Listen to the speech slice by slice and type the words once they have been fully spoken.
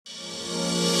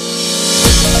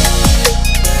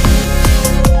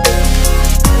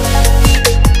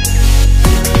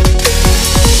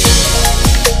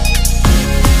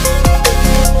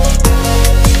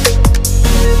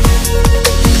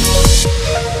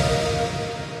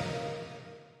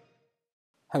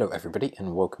Hello, everybody,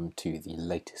 and welcome to the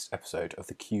latest episode of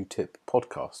the Q-Tip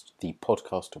podcast. The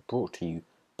podcast brought to you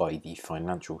by the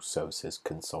financial services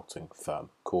consulting firm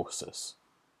Coursus.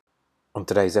 On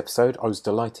today's episode, I was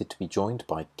delighted to be joined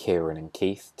by Kieran and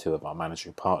Keith, two of our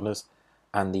managing partners,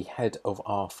 and the head of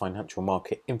our financial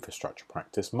market infrastructure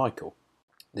practice, Michael.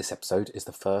 This episode is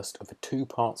the first of a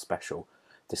two-part special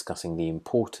discussing the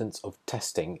importance of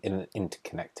testing in an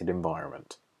interconnected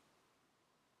environment.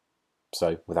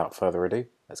 So, without further ado,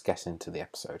 let's get into the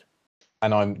episode.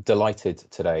 And I'm delighted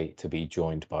today to be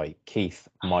joined by Keith,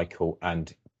 Michael,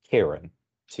 and Kieran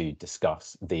to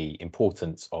discuss the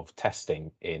importance of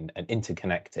testing in an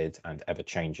interconnected and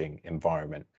ever-changing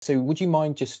environment. So would you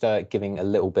mind just giving a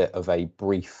little bit of a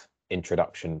brief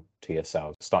introduction to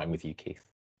yourselves, starting with you, Keith?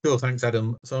 Sure, thanks,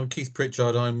 Adam. So I'm Keith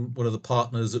Pritchard. I'm one of the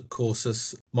partners at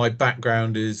Coursus. My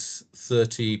background is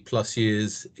 30 plus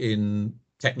years in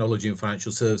technology and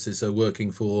financial services, so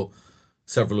working for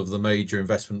several of the major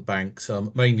investment banks,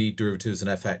 mainly derivatives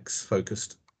and FX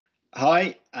focused.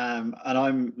 Hi, and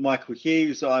I'm Michael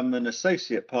Hughes. I'm an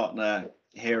associate partner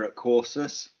here at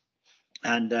Coursus,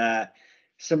 and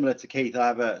similar to Keith, I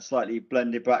have a slightly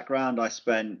blended background. I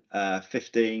spent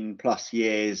 15 plus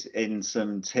years in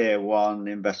some tier one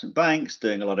investment banks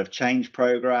doing a lot of change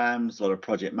programs, a lot of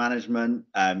project management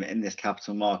in this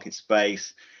capital market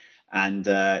space, and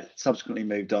subsequently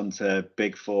moved on to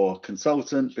Big Four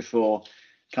consultant before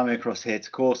coming across here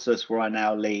to Coursus, where I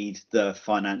now lead the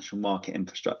financial market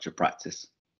infrastructure practice.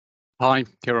 Hi,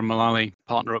 Kieran Mullally,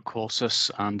 partner at Coursus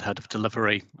and head of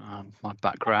delivery. My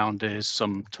background is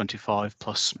some 25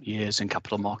 plus years in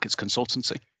capital markets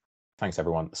consultancy. Thanks,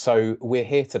 everyone. So we're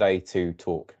here today to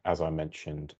talk, as I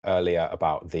mentioned earlier,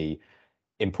 about the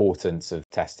importance of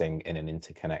testing in an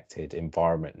interconnected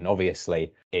environment. And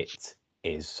obviously, it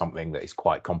is something that is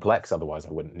quite complex. Otherwise,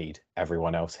 I wouldn't need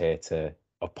everyone else here to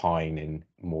opine in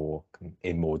more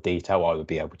detail. I would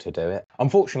be able to do it.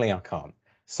 Unfortunately, I can't.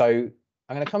 So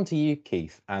I'm going to come to you,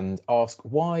 Keith, and ask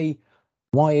why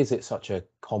is it such a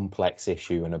complex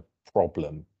issue and a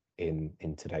problem in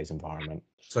today's environment?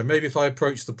 So maybe if I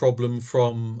approach the problem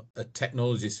from a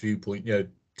technologist viewpoint,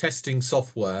 testing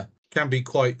software can be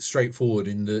quite straightforward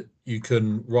in that you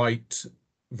can write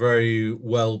very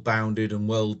well bounded and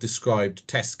well described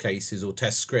test cases or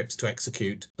test scripts to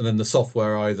execute, and then the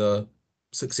software either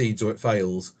succeeds or it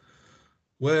fails.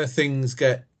 Where things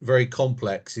get very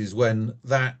complex is when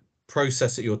that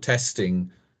process that you're testing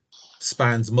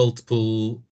spans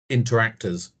multiple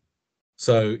interactors.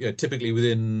 So typically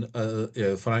within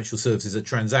financial services, a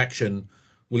transaction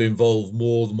will involve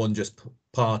more than one just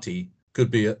party.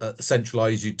 Could be a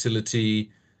centralized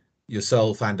utility,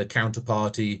 yourself and a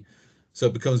counterparty. So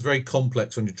it becomes very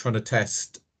complex when you're trying to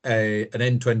test an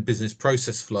end-to-end business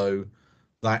process flow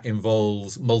that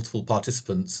involves multiple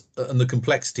participants. And the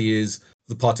complexity is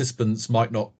the participants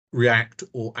might not react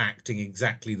or acting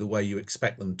exactly the way you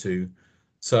expect them to.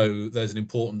 So there's an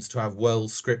importance to have well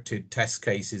scripted test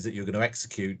cases that you're going to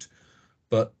execute,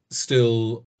 but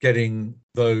still getting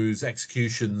those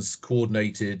executions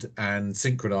coordinated and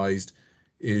synchronized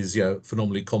is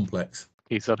phenomenally complex.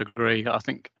 Keith, I'd agree. I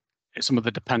think some of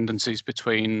the dependencies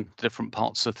between different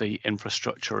parts of the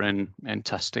infrastructure in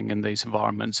testing in these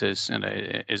environments is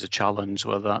a challenge,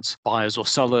 whether that's buyers or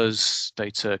sellers,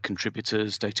 data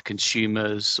contributors, data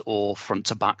consumers, or front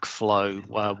to back flow,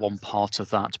 where one part of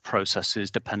that process is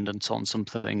dependent on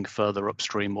something further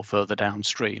upstream or further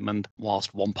downstream. And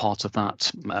whilst one part of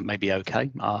that may be okay,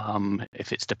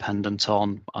 if it's dependent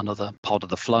on another part of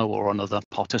the flow or another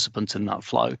participant in that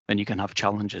flow, then you can have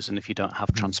challenges. And if you don't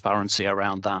have transparency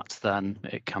around that, then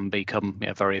it can become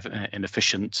very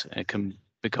inefficient. It can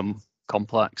become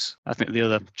complex. I think the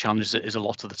other challenge is a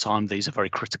lot of the time these are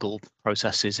very critical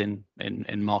processes in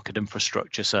market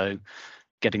infrastructure. So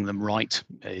getting them right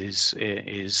is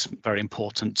very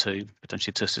important to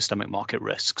potentially to systemic market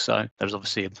risk. So there's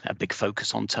obviously a big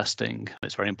focus on testing.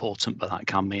 It's very important, but that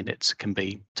can mean it can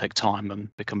take time and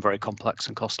become very complex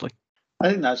and costly. I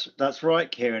think that's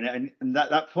right, Kieran, and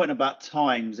that point about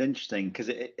time is interesting because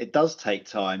it does take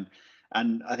time,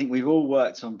 and I think we've all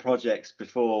worked on projects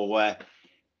before where,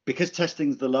 because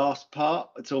testing's the last part,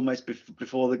 it's almost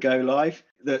before the go live.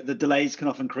 The delays can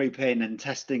often creep in, and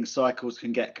testing cycles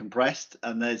can get compressed,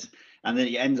 and then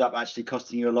it ends up actually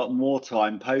costing you a lot more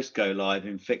time post go live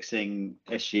in fixing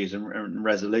issues and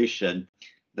resolution.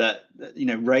 That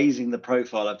raising the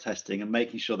profile of testing and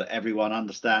making sure that everyone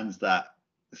understands that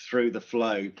through the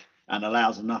flow and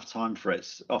allows enough time for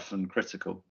it's often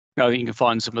critical. You can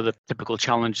find some of the typical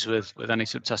challenges with any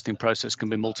sort of testing process can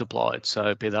be multiplied.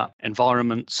 So be that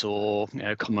environments or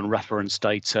common reference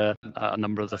data, a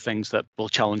number of the things that will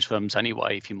challenge firms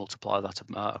anyway. If you multiply that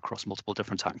across multiple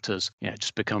different actors,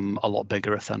 just become a lot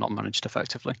bigger if they're not managed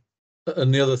effectively.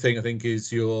 And the other thing I think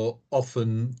is you're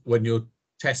often, when you're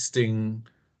testing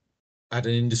at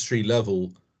an industry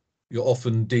level, you're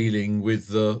often dealing with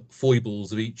the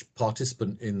foibles of each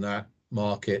participant in that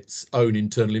market's own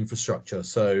internal infrastructure.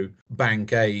 So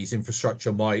Bank A's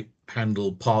infrastructure might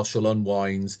handle partial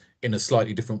unwinds in a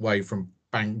slightly different way from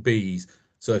Bank B's.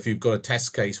 So if you've got a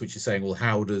test case which is saying, well,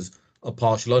 how does a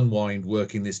partial unwind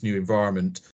work in this new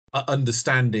environment?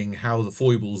 Understanding how the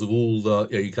foibles of all the,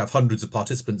 you could have hundreds of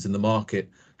participants in the market,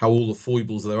 how all the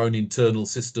foibles of their own internal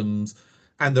systems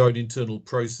and their own internal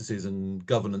processes and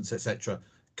governance, etc.,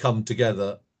 come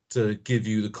together to give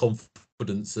you the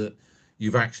confidence that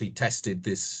you've actually tested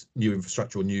this new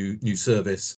infrastructure or new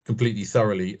service completely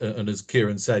thoroughly. And as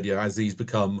Kieran said, as these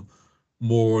become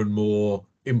more and more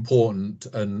important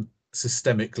and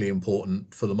systemically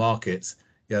important for the markets,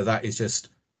 that is just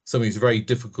something that's very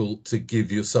difficult to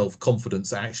give yourself confidence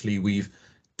that actually we've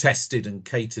tested and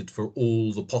catered for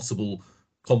all the possible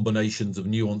combinations of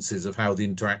nuances of how the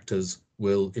interactors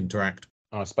will interact.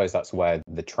 I suppose that's where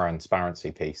the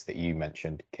transparency piece that you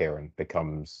mentioned, Kieran,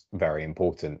 becomes very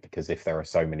important, because if there are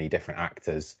so many different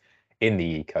actors in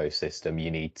the ecosystem, you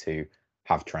need to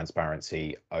have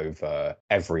transparency over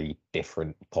every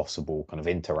different possible kind of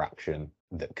interaction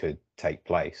that could take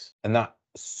place. And that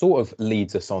sort of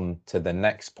leads us on to the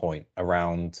next point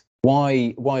around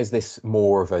why is this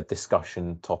more of a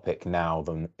discussion topic now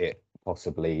than it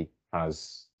possibly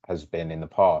has been in the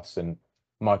past? And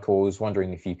Michael, I was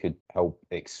wondering if you could help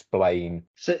explain.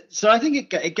 So I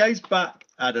think it goes back,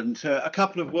 Adam, to a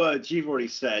couple of words you've already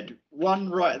said. One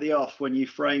right at the off, when you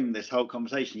framed this whole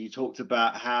conversation, you talked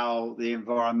about how the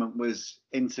environment was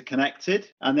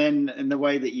interconnected. And then in the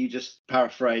way that you just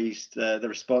paraphrased the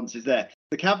responses there,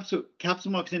 the capital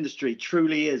markets industry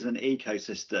truly is an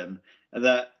ecosystem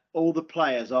that all the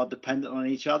players are dependent on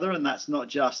each other, and that's not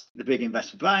just the big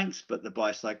investment banks, but the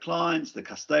buy-side clients, the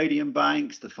custodian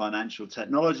banks, the financial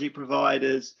technology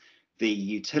providers, the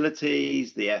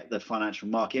utilities, the financial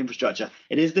market infrastructure.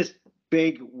 It is this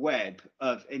big web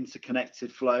of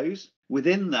interconnected flows.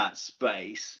 Within that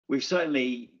space, we've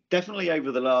definitely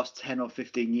over the last 10 or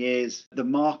 15 years, the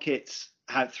markets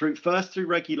have through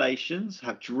regulations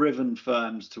have driven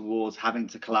firms towards having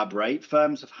to collaborate.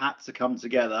 Firms have had to come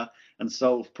together and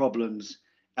solve problems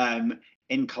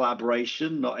in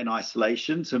collaboration, not in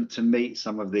isolation, to meet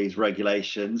some of these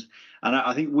regulations. And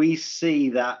I think we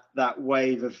see that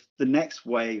the next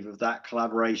wave of that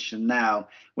collaboration now,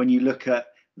 when you look at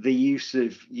the use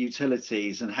of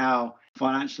utilities and how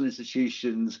financial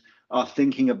institutions are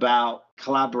thinking about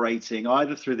collaborating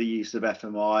either through the use of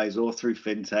FMIs or through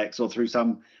fintechs or through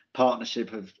some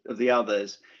partnership of the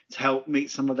others to help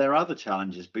meet some of their other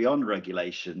challenges beyond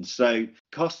regulation. So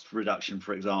cost reduction,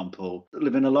 for example, there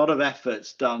have been a lot of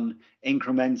efforts done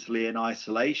incrementally in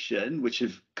isolation, which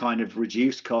have kind of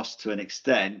reduced costs to an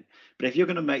extent. But if you're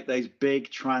going to make those big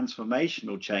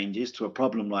transformational changes to a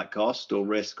problem like cost or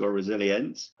risk or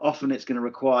resilience, often it's going to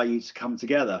require you to come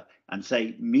together and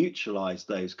say mutualize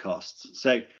those costs.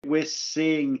 So we're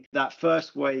seeing that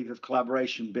first wave of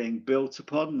collaboration being built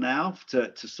upon now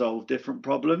to solve different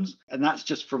problems. And that's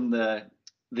just from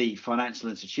the financial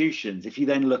institutions. If you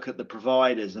then look at the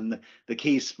providers and the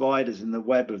key spiders in the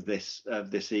web of this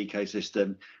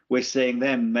ecosystem, we're seeing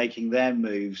them making their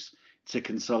moves to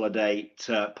consolidate,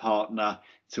 to partner,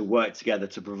 to work together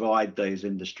to provide those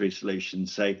industry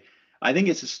solutions. So I think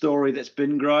it's a story that's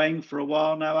been growing for a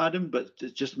while now, Adam, but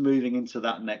just moving into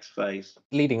that next phase.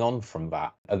 Leading on from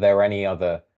that, are there any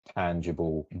other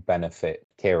tangible benefit,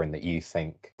 Kieran, that you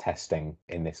think testing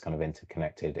in this kind of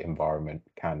interconnected environment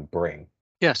can bring?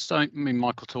 Yes, I mean,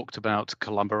 Michael talked about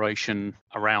collaboration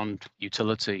around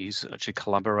utilities, actually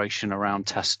collaboration around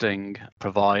testing,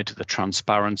 provide the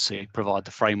transparency, provide the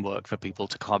framework for people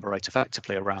to collaborate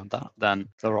effectively around that. Then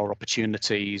there are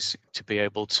opportunities to be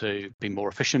able to be more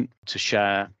efficient, to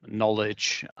share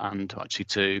knowledge, and actually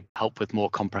to help with more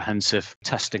comprehensive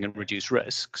testing and reduce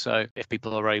risk. So if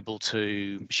people are able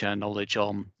to share knowledge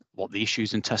on what the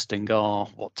issues in testing are,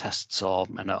 what tests are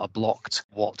blocked,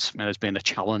 what has been a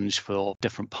challenge for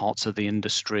different parts of the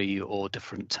industry or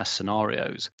different test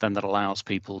scenarios, then that allows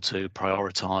people to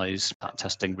prioritize that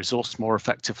testing resource more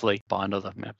effectively by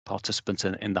another participant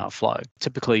in that flow.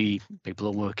 Typically, people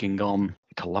are working on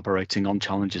collaborating on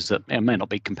challenges that may not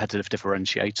be competitive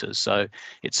differentiators. So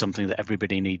it's something that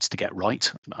everybody needs to get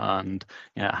right and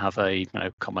have a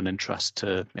common interest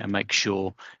to make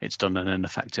sure it's done in an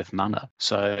effective manner.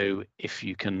 So if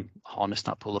you can harness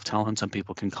that pool of talent and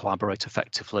people can collaborate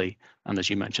effectively, and as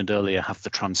you mentioned earlier, have the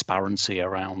transparency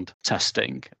around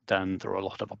testing, then there are a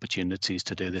lot of opportunities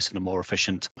to do this in a more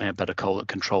efficient, better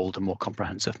controlled and more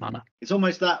comprehensive manner. It's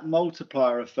almost that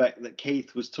multiplier effect that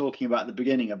Keith was talking about at the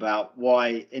beginning about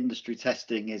why industry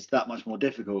testing is that much more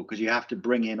difficult, because you have to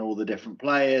bring in all the different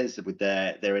players with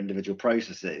their individual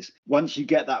processes. Once you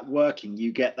get that working,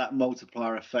 you get that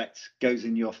multiplier effect goes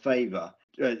in your favor.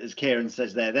 As Kieran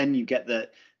says there, then you get the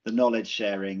knowledge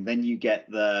sharing, then you get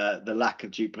the lack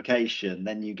of duplication,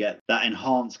 then you get that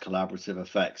enhanced collaborative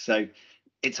effect. So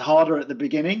it's harder at the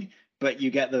beginning, but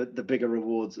you get the bigger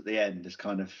rewards at the end, is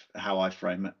kind of how I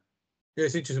frame it. Yeah,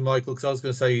 it's interesting, Michael, because I was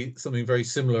going to say something very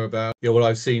similar about what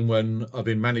I've seen when I've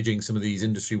been managing some of these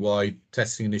industry-wide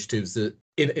testing initiatives, that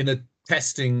in a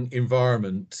testing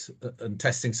environment and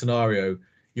testing scenario,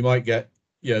 you might get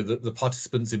the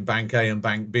participants in Bank A and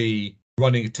Bank B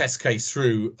running a test case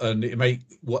through, and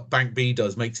what Bank B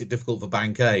does makes it difficult for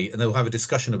Bank A, and they'll have a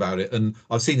discussion about it. And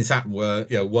I've seen this happen where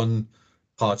one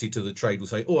party to the trade will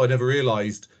say, "Oh, I never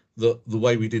realised that the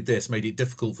way we did this made it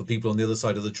difficult for people on the other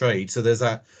side of the trade." So there's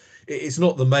that. It's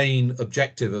not the main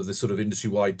objective of this sort of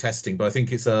industry-wide testing, but I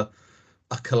think it's a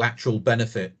collateral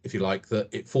benefit, if you like, that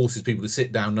it forces people to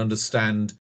sit down and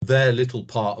understand their little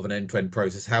part of an end-to-end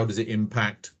process. How does it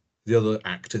impact the other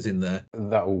actors in there?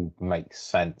 That all makes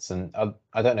sense. And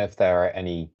I don't know if there are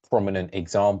any prominent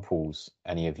examples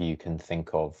any of you can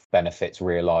think of, benefits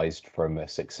realised from a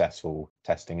successful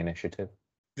testing initiative.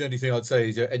 The only thing I'd say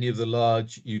is any of the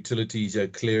large utilities,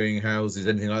 clearing houses,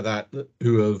 anything like that,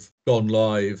 who have gone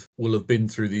live will have been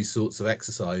through these sorts of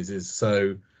exercises.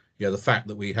 So, the fact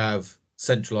that we have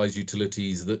centralised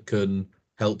utilities that can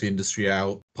help the industry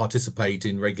out, participate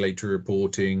in regulatory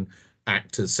reporting,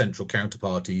 act as central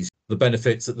counterparties, the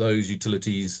benefits that those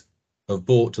utilities have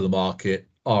brought to the market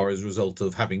are as a result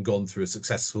of having gone through a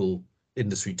successful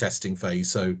industry testing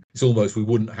phase. So it's almost, we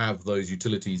wouldn't have those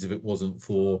utilities if it wasn't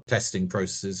for testing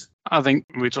processes. I think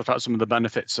we talked about some of the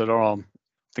benefits that are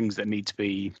things that need to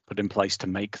be put in place to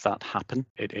make that happen.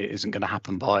 It isn't going to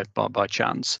happen by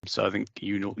chance. So I think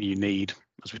you need,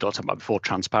 as we talked about before,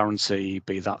 transparency,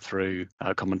 be that through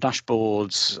common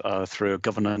dashboards, through a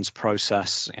governance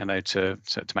process, to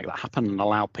make that happen and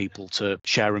allow people to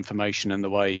share information in the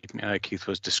way Keith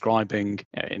was describing.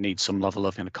 It needs some level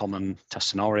of common test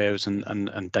scenarios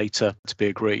and data to be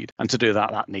agreed. And to do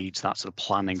that needs that sort of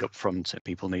planning up front.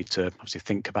 People need to obviously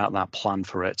think about that, plan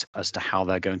for it as to how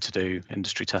they're going to do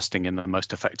industry testing in the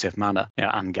most effective manner,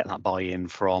 and get that buy-in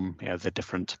from the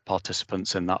different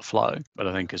participants in that flow. But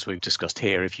I think, as we've discussed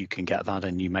here, if you can get that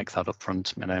and you make that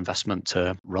upfront investment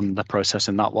to run the process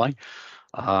in that way,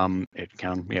 it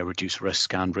can reduce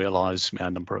risk and realise a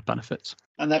number of benefits.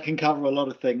 And that can cover a lot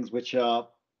of things which are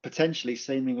potentially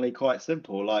seemingly quite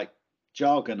simple, like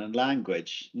jargon and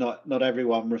language. Not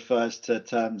everyone refers to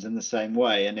terms in the same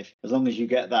way, and as long as you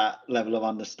get that level of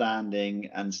understanding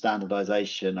and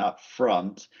standardization up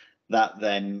front, that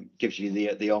then gives you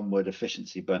the onward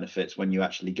efficiency benefits when you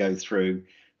actually go through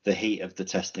the heat of the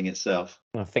testing itself.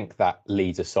 I think that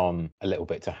leads us on a little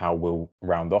bit to how we'll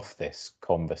round off this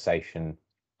conversation.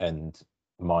 And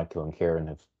Michael and Kieran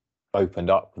have opened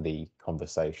up the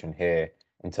conversation here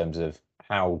in terms of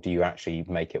how do you actually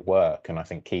make it work? And I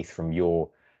think, Keith, from your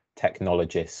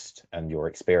technologist and your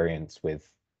experience with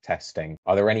testing,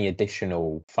 are there any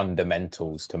additional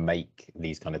fundamentals to make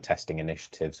these kind of testing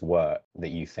initiatives work that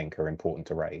you think are important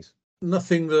to raise?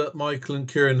 Nothing that Michael and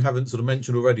Kieran haven't sort of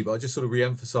mentioned already, but I just sort of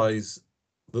re-emphasize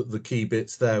the key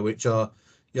bits there, which are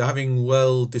having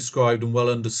well described and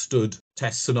well understood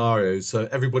test scenarios. So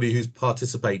everybody who's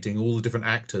participating, all the different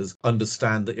actors,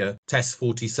 understand that test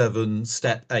 47,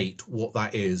 step 8, what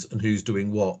that is and who's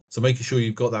doing what. So making sure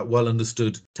you've got that well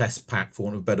understood test pack, for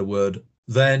want of a better word.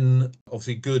 Then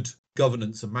obviously good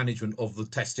governance and management of the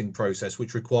testing process,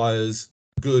 which requires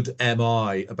good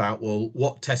MI about,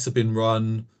 what tests have been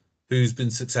run, who's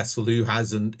been successful, who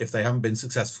hasn't, if they haven't been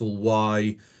successful,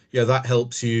 why. That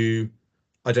helps you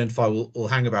identify,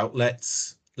 hang about,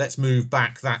 let's move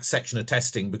back that section of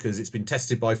testing because it's been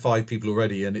tested by 5 people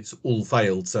already and it's all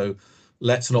failed. So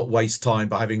let's not waste time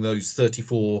by having those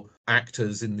 34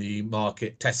 actors in the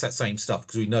market test that same stuff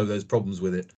because we know there's problems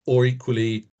with it. Or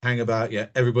equally, hang about,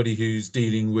 everybody who's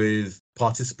dealing with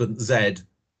participant Z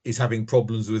is having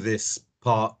problems with this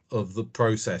part of the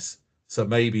process. So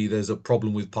maybe there's a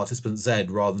problem with participant Z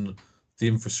rather than the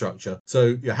infrastructure.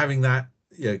 So you're having that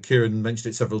Kieran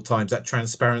mentioned it several times, that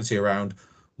transparency around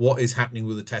what is happening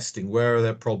with the testing, where are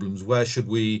there problems, where should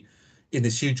we, in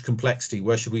this huge complexity,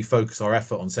 where should we focus our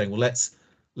effort on saying, well,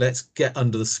 let's get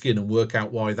under the skin and work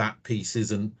out why that piece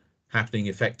isn't happening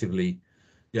effectively.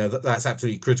 That's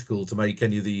absolutely critical to make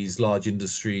any of these large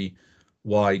industry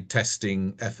wide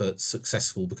testing efforts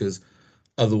successful, because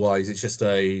otherwise it's just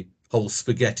a whole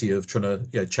spaghetti of trying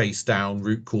to chase down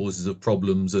root causes of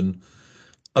problems, and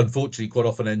unfortunately quite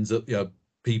often ends up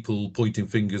people pointing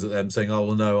fingers at them saying, oh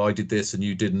well, no, I did this and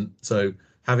you didn't. So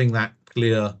having that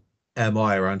clear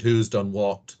MI around who's done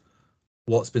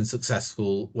what's been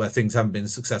successful, where things haven't been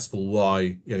successful,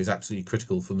 why, is absolutely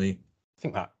critical for me. I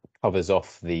think that covers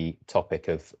off the topic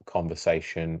of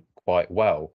conversation quite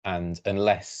well. And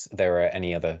unless there are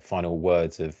any other final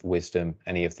words of wisdom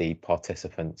any of the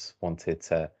participants wanted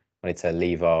to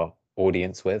leave our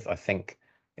audience with, I think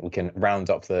we can round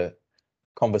up the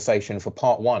conversation for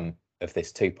part one of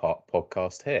this two-part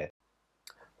podcast here.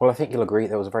 Well, I think you'll agree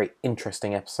that was a very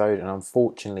interesting episode, and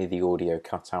unfortunately the audio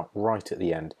cut out right at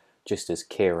the end, just as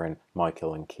Kieran,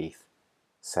 Michael and Keith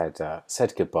said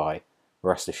goodbye.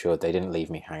 Rest assured they didn't leave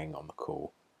me hanging on the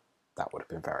call. That would have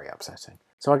been very upsetting.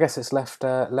 So I guess it's left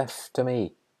to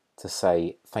me to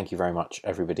say thank you very much,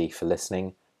 everybody, for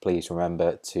listening. Please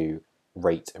remember to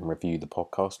rate and review the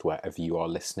podcast wherever you are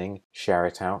listening. Share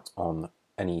it out on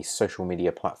any social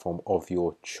media platform of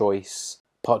your choice.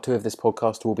 Part 2 of this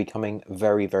podcast will be coming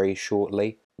very, very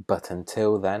shortly. But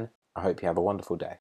until then, I hope you have a wonderful day.